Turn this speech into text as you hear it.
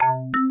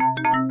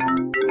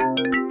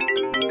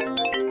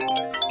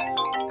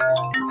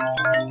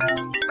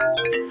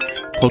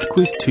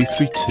PodQuiz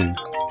 232.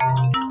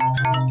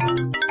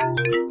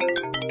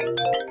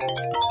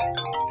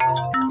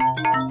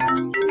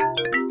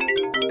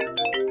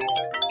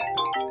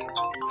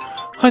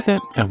 Hi there,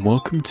 and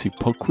welcome to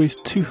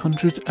PodQuiz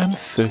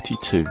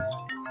 232.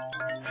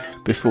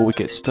 Before we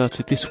get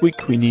started this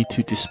week, we need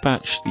to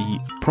dispatch the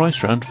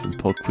prize round from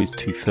PodQuiz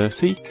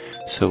 230,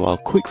 so I'll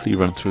quickly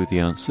run through the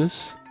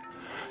answers.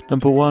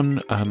 Number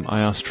 1, I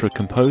asked for a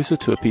composer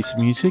to a piece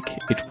of music.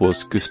 It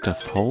was Gustav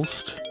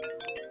Holst.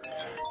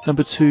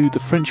 Number 2, the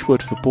French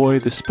word for boy,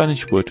 the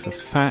Spanish word for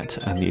fat,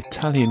 and the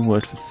Italian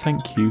word for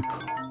thank you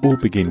all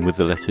begin with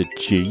the letter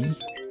G.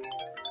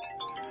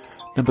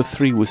 Number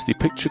 3 was the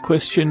picture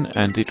question,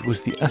 and it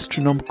was the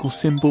astronomical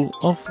symbol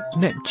of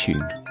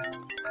Neptune.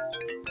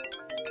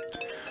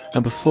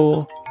 Number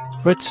 4,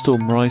 Red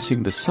Storm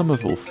Rising, The Sum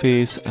of All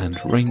Fears, and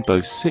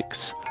Rainbow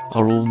Six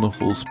are all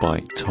novels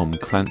by Tom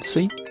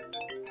Clancy.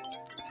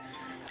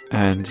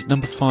 And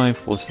number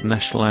 5 was the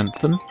national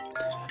anthem.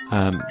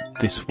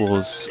 This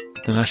was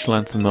the national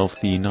anthem of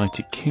the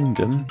United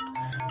Kingdom,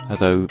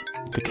 although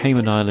the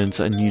Cayman Islands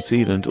and New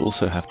Zealand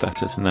also have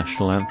that as the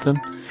national anthem.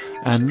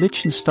 And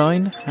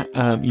Liechtenstein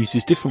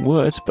uses different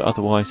words but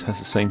otherwise has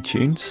the same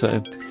tune,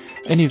 so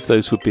any of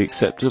those would be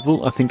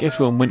acceptable. I think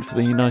everyone went for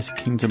the United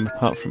Kingdom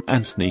apart from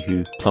Anthony,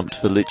 who plumped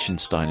for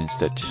Liechtenstein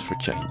instead, just for a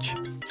change.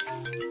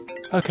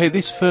 Okay,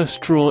 this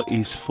first draw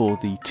is for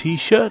the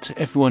t-shirt.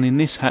 Everyone in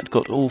this hat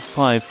got all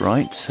 5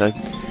 right, so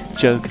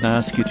Joe, can I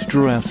ask you to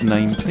draw out a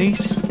name,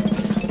 please?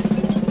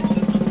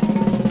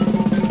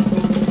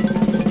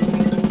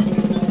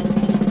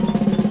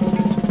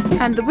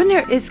 And the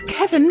winner is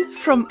Kevin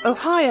from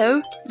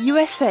Ohio,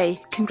 USA.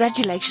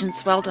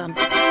 Congratulations, well done.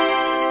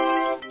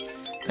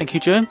 Thank you,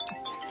 Joe.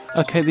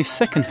 Okay, this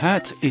second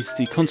hat is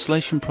the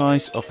consolation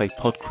prize of a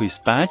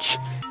PodQuiz badge.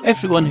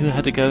 Everyone who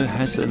had a go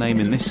has their name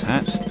in this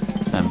hat,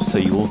 so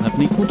you all have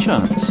an equal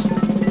chance.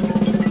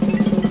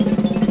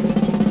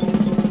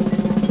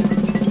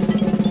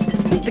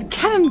 The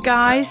Cannon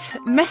guys,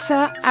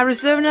 Mesa,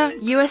 Arizona,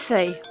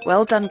 USA.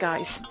 Well done,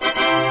 guys.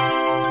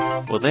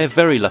 Well, they're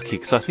very lucky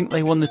because I think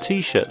they won the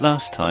t-shirt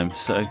last time,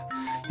 so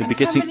you'll be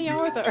getting... How many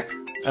are there?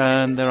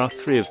 There are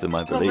 3 of them,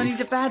 I believe. Well, I need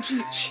a badge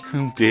each.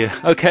 Oh dear.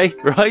 Okay,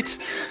 right.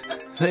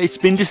 It's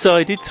been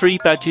decided. 3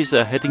 badges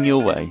are heading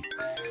your way.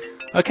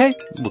 Okay,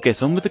 we'll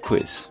get on with the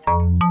quiz.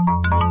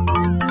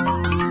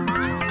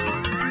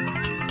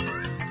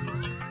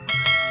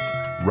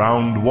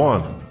 Round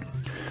 1.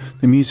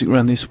 The music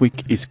round this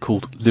week is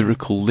called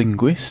Lyrical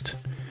Linguist.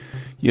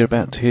 You're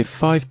about to hear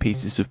 5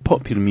 pieces of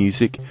popular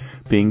music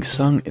being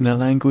sung in a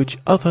language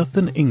other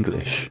than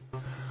English.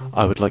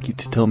 I would like you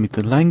to tell me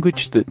the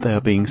language that they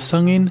are being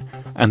sung in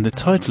and the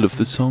title of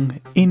the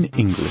song in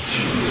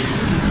English.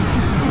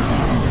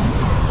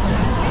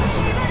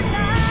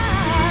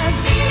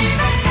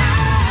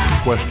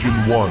 Question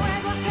 1.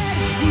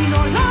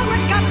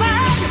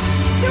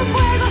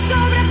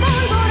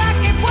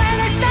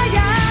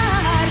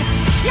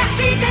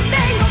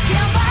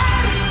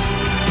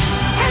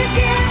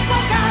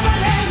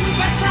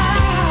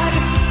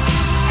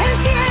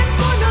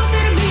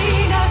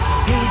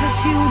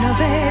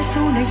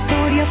 Una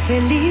historia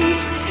feliz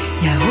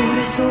y ahora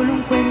es solo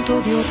un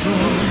cuento de horror.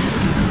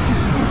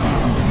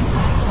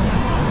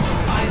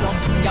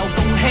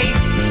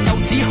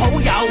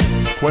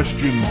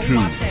 Question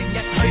 2.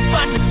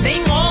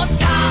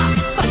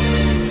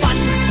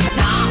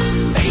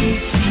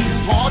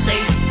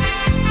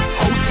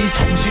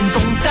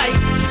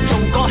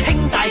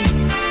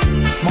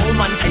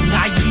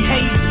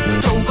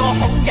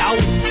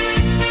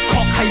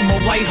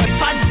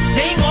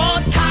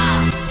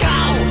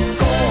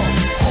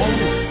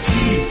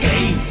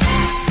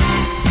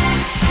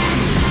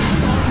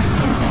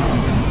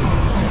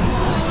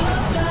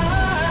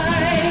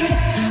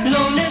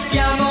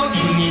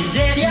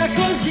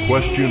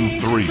 Question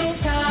 3.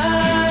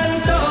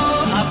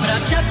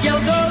 Abbracciati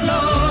al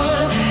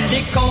dolore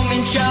e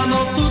cominciamo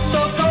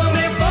tutto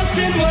come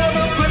fosse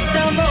nuovo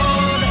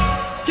quest'amore.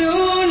 Tu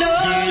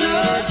non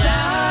lo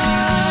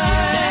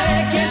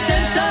sai che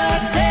senza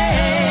te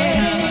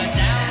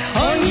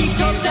ogni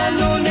cosa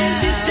non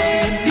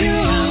esiste più,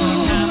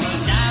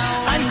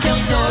 anche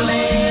il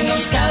sole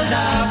non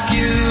scalda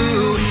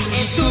più,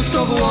 è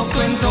tutto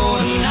vuoto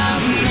intorno a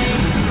me.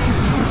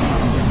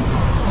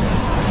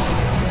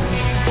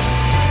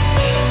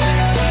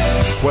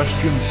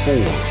 Question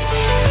 4.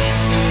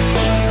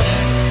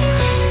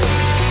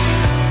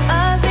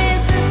 A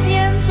veces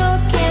pienso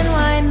que no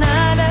hay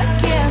nada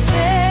que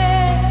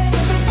hacer,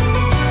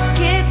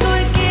 que tú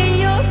y que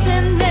yo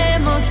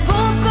tenemos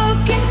poco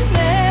que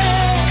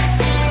ver,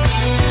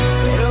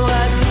 pero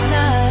al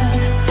final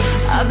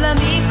habla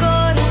mi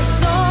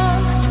corazón,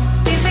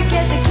 dice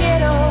que te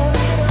quiero,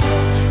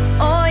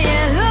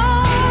 óyelo.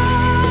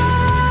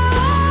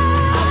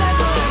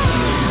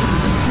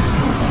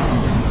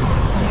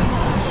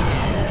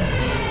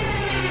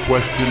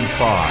 Question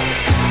 5.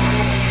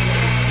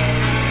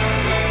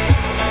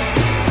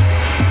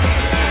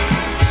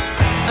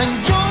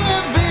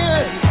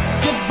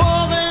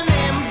 Geboren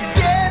im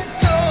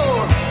Ghetto,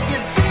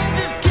 ihr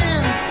 10.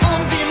 Kind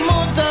und die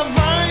Mutter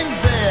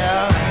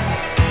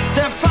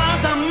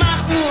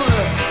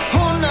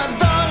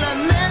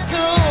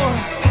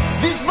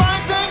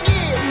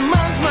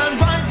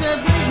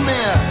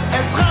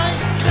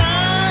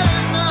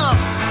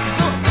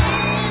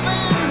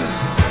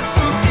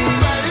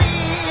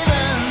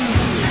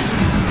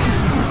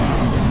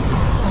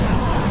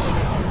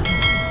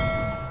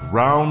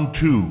Round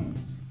 2.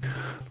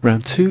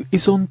 Round 2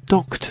 is on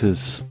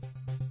doctors.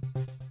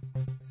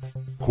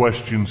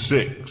 Question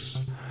 6.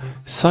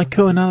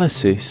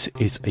 Psychoanalysis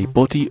is a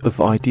body of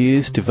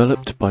ideas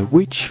developed by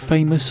which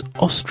famous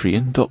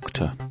Austrian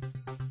doctor?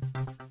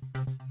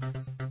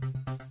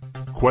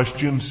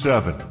 Question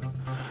 7.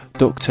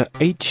 Dr.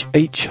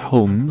 H.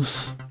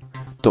 Holmes,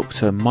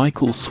 Dr.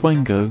 Michael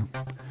Swango,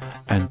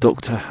 and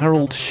Dr.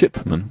 Harold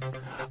Shipman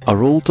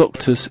are all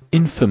doctors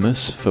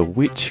infamous for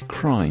which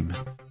crime?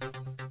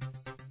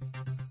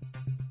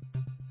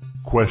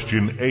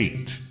 Question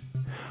 8.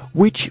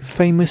 Which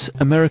famous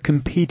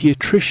American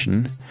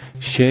pediatrician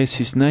shares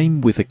his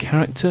name with a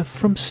character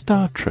from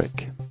Star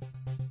Trek?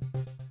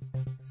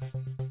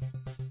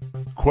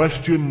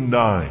 Question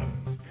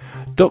 9.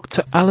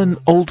 Dr. Alan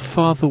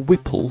Oldfather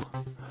Whipple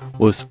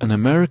was an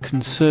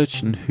American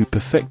surgeon who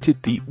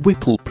perfected the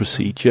Whipple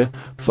procedure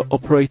for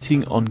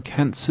operating on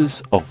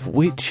cancers of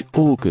which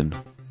organ?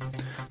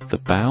 The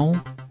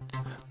bowel,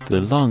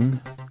 the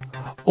lung,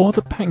 or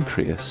the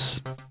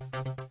pancreas?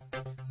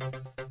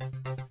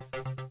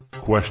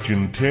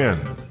 Question 10.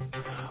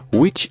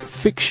 Which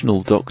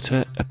fictional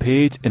doctor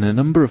appeared in a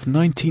number of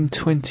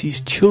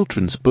 1920s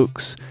children's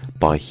books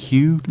by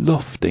Hugh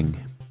Lofting?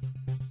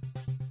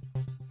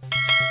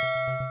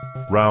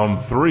 Round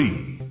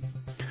 3.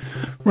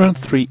 Round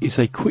 3 is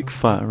a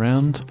quick-fire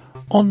round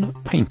on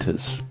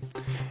painters.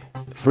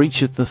 For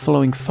each of the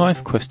following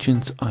 5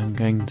 questions, I'm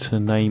going to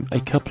name a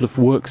couple of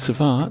works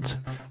of art,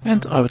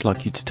 and I would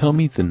like you to tell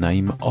me the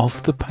name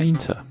of the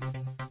painter.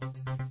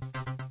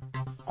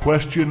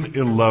 Question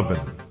 11.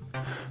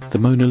 The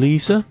Mona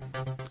Lisa,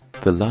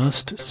 The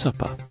Last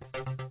Supper.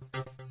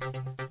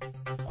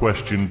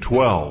 Question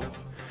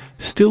 12.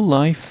 Still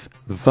life,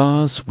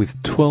 vase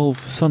with 12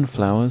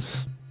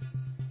 sunflowers.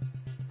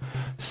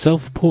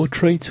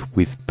 Self-portrait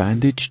with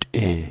bandaged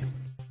ear.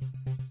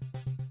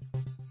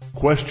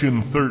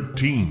 Question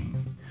 13.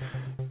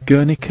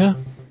 Guernica,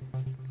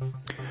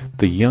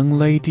 The Young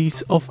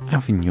Ladies of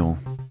Avignon.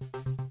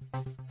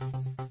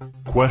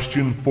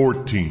 Question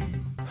 14.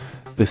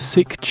 The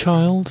Sick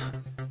Child,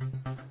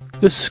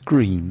 The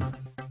Scream.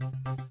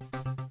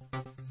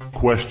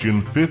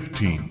 Question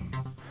 15.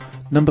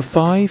 Number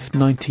 5,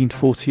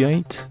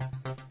 1948.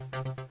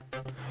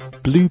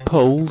 Blue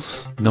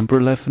Poles, number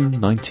 11,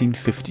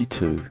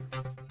 1952.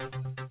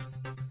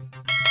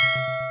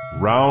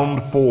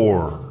 Round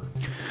 4.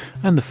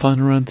 And the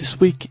final round this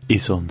week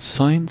is on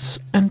science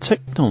and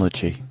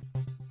technology.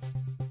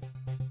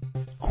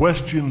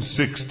 Question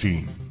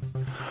 16.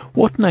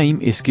 What name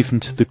is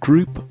given to the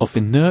group of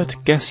inert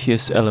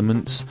gaseous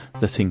elements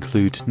that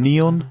include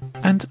neon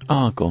and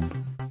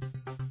argon?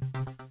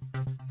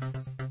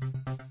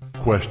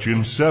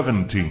 Question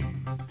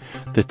 17.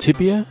 The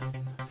tibia,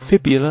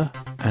 fibula,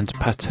 and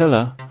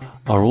patella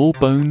are all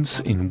bones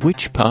in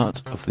which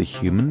part of the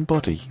human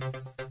body?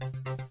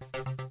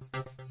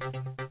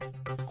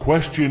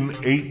 Question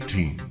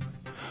 18.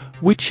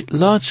 Which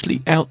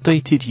largely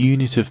outdated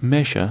unit of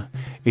measure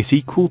is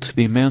equal to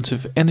the amount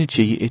of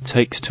energy it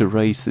takes to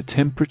raise the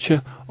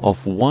temperature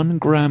of 1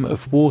 gram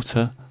of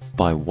water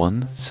by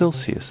 1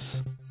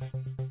 Celsius?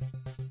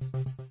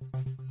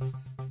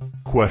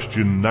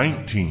 Question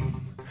 19.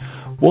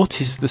 What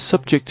is the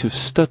subject of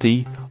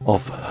study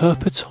of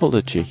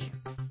herpetology?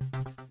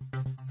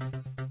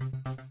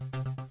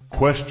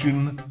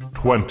 Question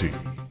 20.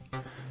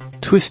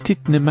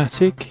 Twisted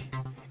pneumatic,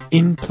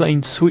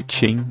 in-plane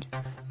switching,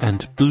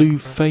 and blue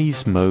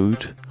phase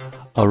mode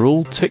are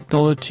all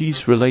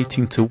technologies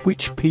relating to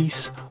which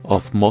piece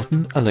of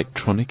modern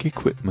electronic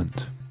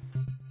equipment?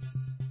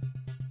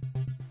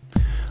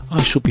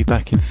 I shall be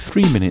back in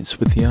 3 minutes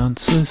with the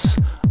answers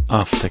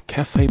after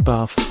Cafe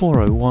Bar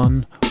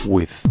 401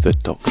 with The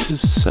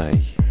Doctors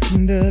Say.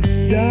 The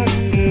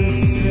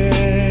doctors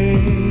say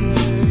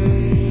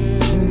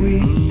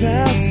we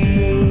passed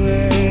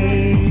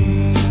away.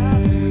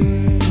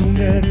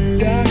 The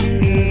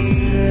doctors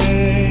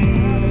say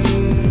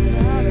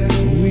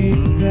we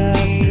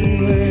passed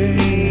away.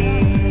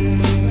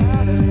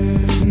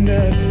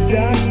 The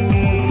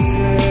doctors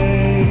say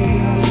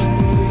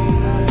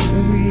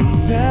we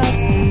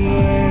passed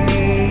away.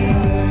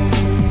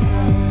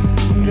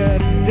 The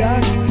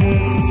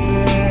doctors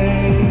say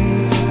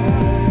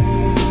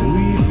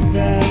we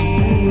passed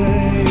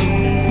away.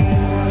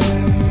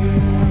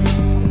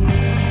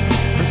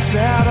 The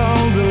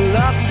saddle, the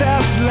lust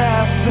has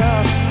left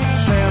us.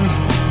 Send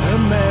a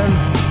man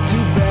to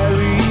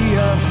bury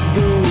us.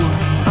 Go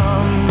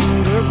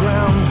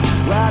underground.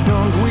 Why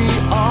don't we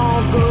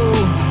all go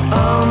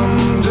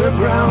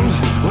underground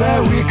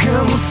where we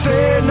can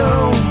say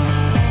no?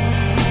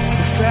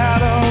 The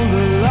saddle,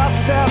 the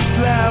lust has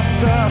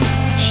left us.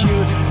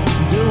 Shoot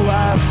the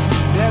wives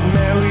that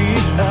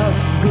married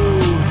us. Go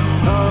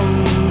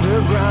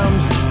underground.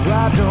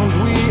 Why don't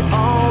we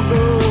all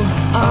go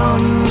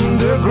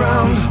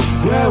underground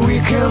where we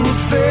can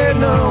say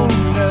no?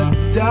 The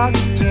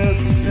doctors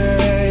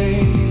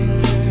say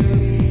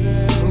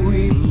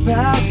we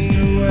passed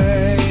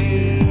away.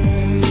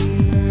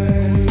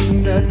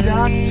 The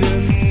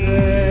doctors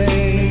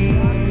say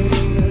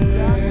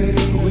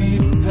we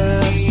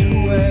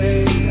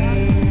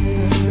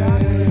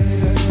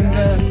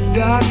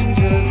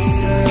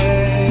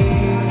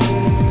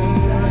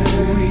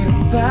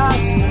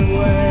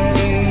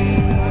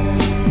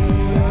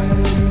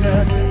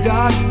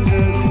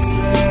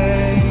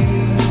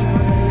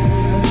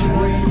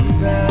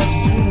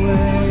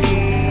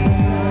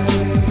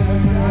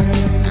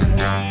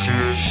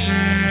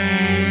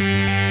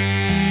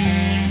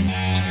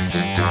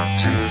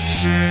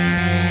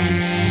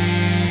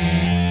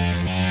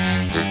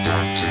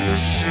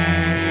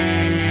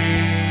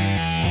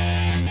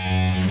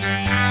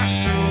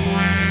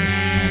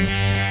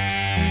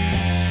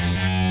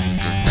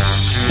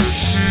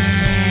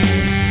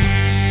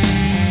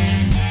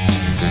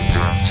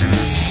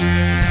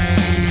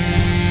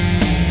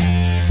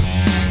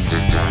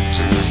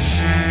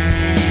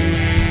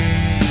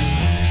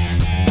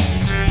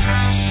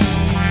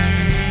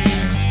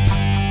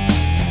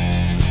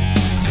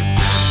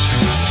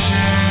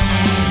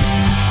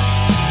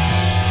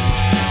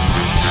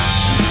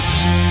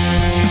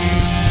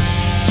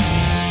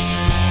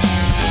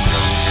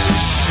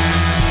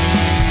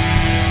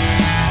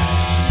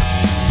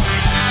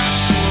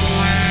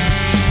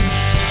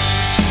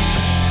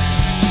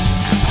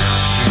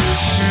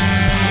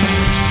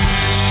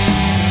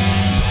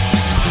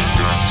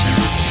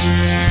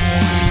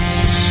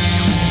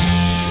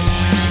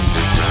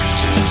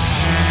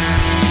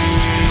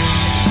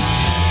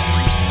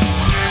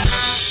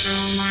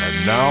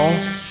And now,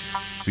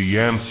 the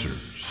answers.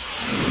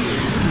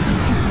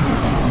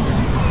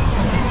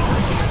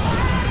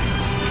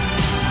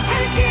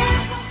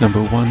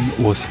 Number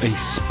 1 was a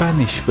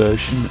Spanish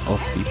version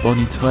of the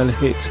Bonnie Tyler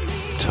hit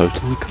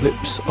Total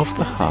Eclipse of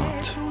the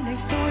Heart. Una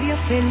historia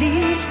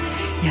feliz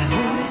y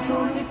ahora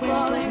soy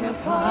Falling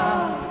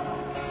apart.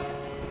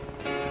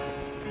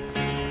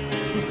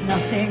 There's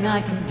nothing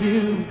I can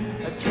do.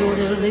 A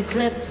total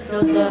eclipse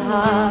of the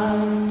heart.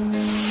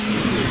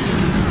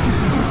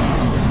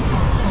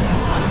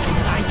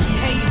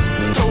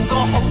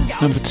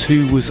 Number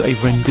 2 was a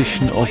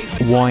rendition of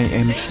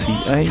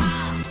YMCA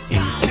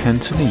in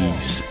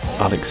Cantonese.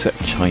 I'll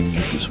accept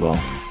Chinese as well.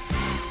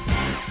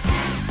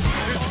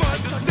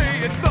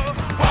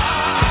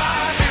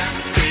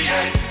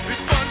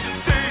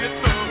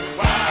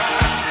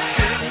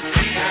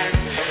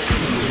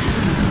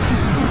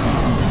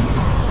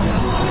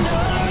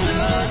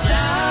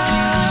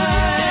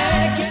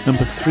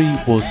 Number 3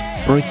 was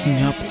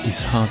Breaking Up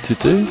Is Hard to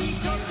Do,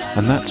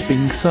 and that's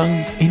being sung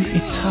in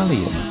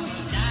Italian.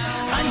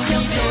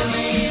 Until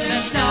slowly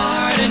let's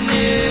start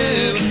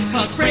anew,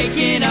 'cause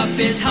breaking up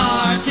is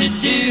hard to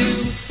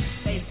do.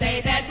 They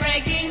say that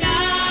breaking up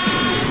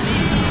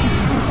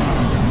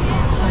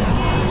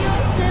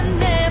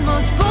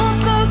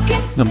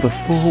Number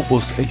 4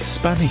 was a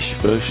Spanish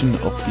version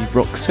of the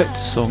Roxette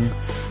song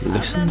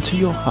Listen to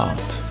Your Heart.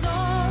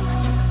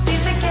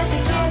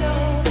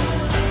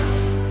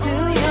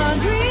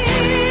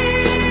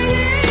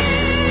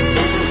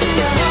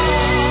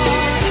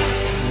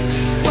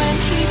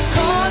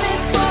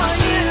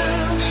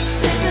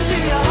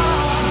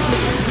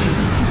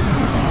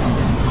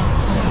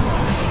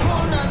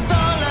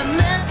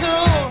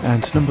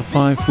 And number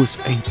 5 was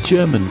a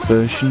German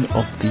version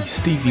of the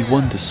Stevie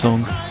Wonder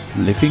song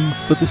Living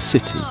for the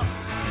City.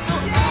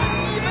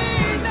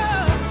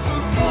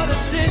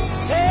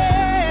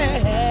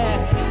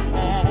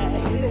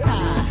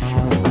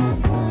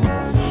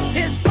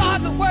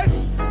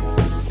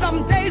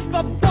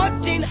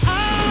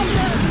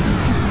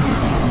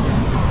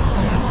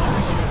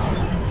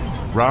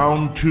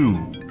 Round 2.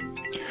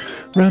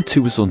 Round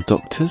 2 was on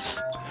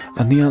doctors,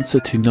 and the answer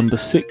to number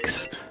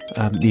 6,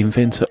 the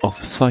inventor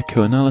of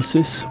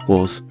psychoanalysis,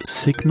 was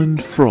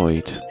Sigmund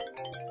Freud.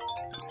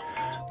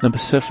 Number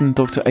 7,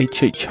 Dr.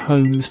 H.H.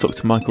 Holmes,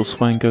 Dr. Michael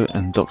Swango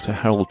and Dr.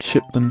 Harold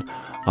Shipman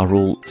are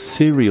all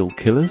serial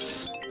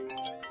killers.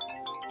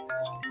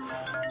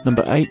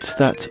 Number 8,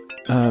 that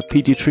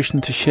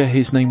paediatrician to share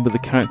his name with a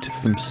character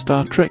from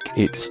Star Trek,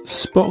 it's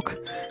Spock,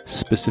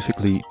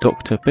 specifically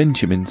Dr.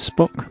 Benjamin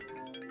Spock.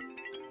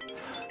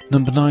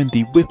 Number 9,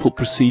 the Whipple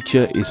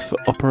procedure is for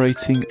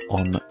operating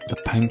on the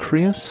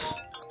pancreas.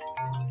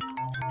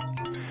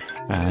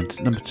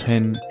 And number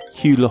 10,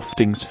 Hugh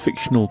Lofting's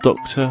fictional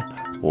doctor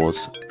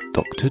was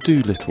Dr.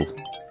 Dolittle.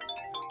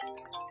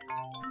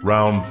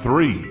 Round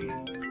 3.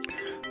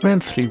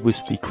 Round 3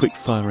 was the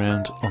quickfire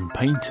round on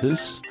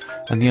painters,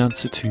 and the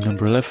answer to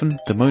number 11,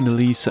 the Mona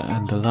Lisa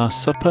and the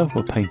Last Supper,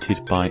 were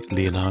painted by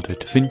Leonardo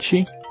da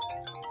Vinci.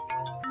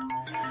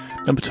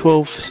 Number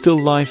 12, Still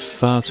Life,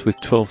 Vase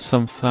with 12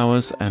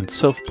 Sunflowers and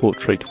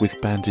Self-Portrait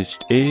with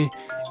Bandaged Ear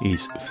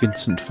is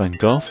Vincent van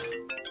Gogh.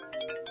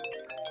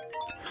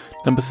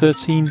 Number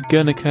 13,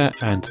 Guernica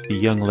and the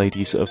Young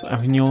Ladies of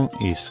Avignon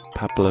is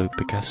Pablo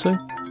Picasso.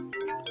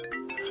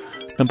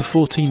 Number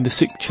 14, The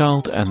Sick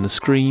Child and the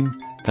Scream,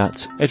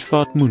 that's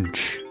Edvard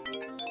Munch.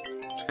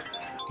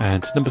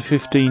 And number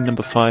 15,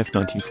 number 5,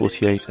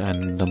 1948,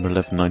 and number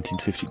 11,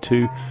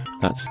 1952,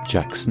 that's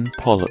Jackson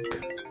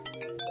Pollock.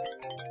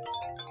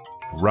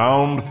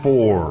 Round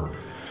 4.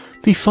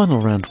 The final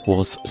round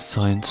was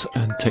Science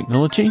and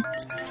Technology,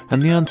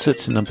 and the answer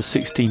to number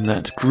 16,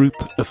 that group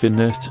of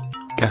inert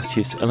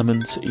gaseous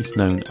elements, is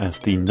known as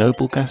the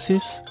noble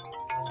gases.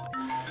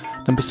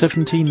 Number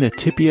 17, the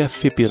tibia,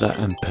 fibula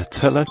and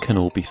patella can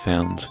all be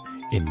found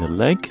in the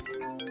leg.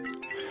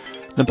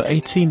 Number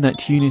 18,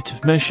 that unit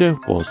of measure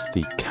was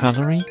the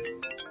calorie.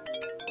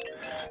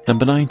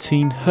 Number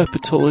 19,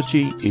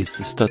 herpetology is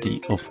the study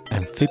of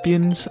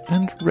amphibians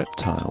and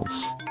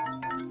reptiles.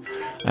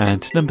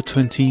 And number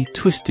 20,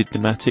 twisted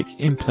pneumatic,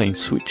 in-plane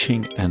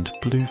switching and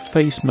blue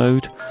phase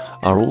mode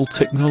are all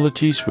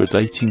technologies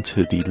relating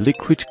to the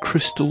liquid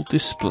crystal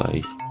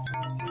display.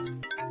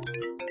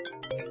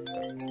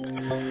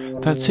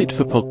 That's it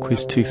for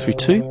PodQuiz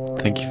 232.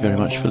 Thank you very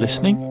much for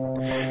listening.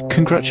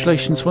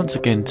 Congratulations once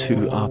again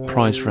to our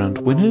prize round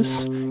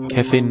winners,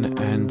 Kevin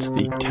and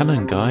the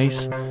Canon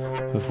guys,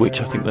 of which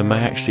I think there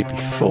may actually be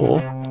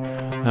 4.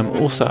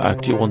 Also, I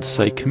do want to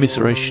say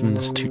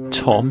commiserations to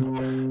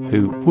Tom,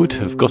 who would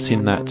have got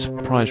in that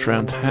prize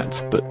round hat,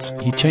 but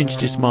he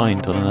changed his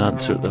mind on an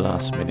answer at the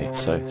last minute.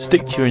 So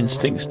stick to your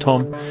instincts,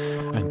 Tom,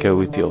 and go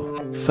with your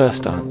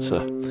first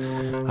answer.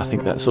 I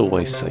think that's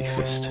always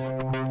safest.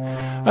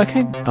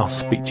 Okay, I'll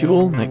speak to you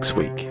all next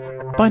week.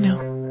 Bye now.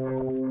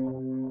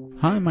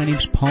 Hi, my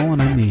name's Paul,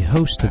 and I'm the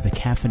host of the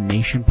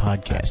Caffeination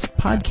Podcast, a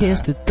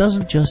podcast that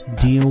doesn't just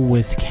deal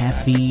with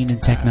caffeine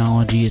and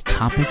technology as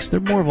topics. They're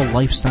more of a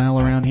lifestyle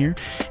around here.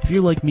 If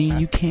you're like me and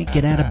you can't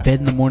get out of bed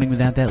in the morning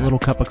without that little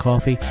cup of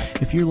coffee,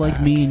 if you're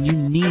like me and you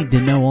need to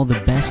know all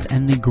the best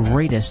and the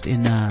greatest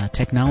in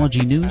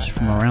technology news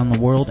from around the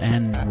world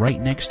and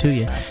right next to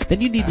you, then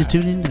you need to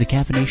tune into the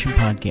Caffeination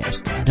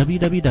Podcast,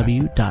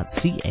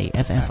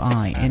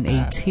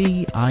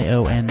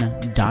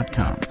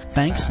 www.caffeination.com.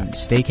 Thanks, and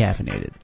stay caffeinated.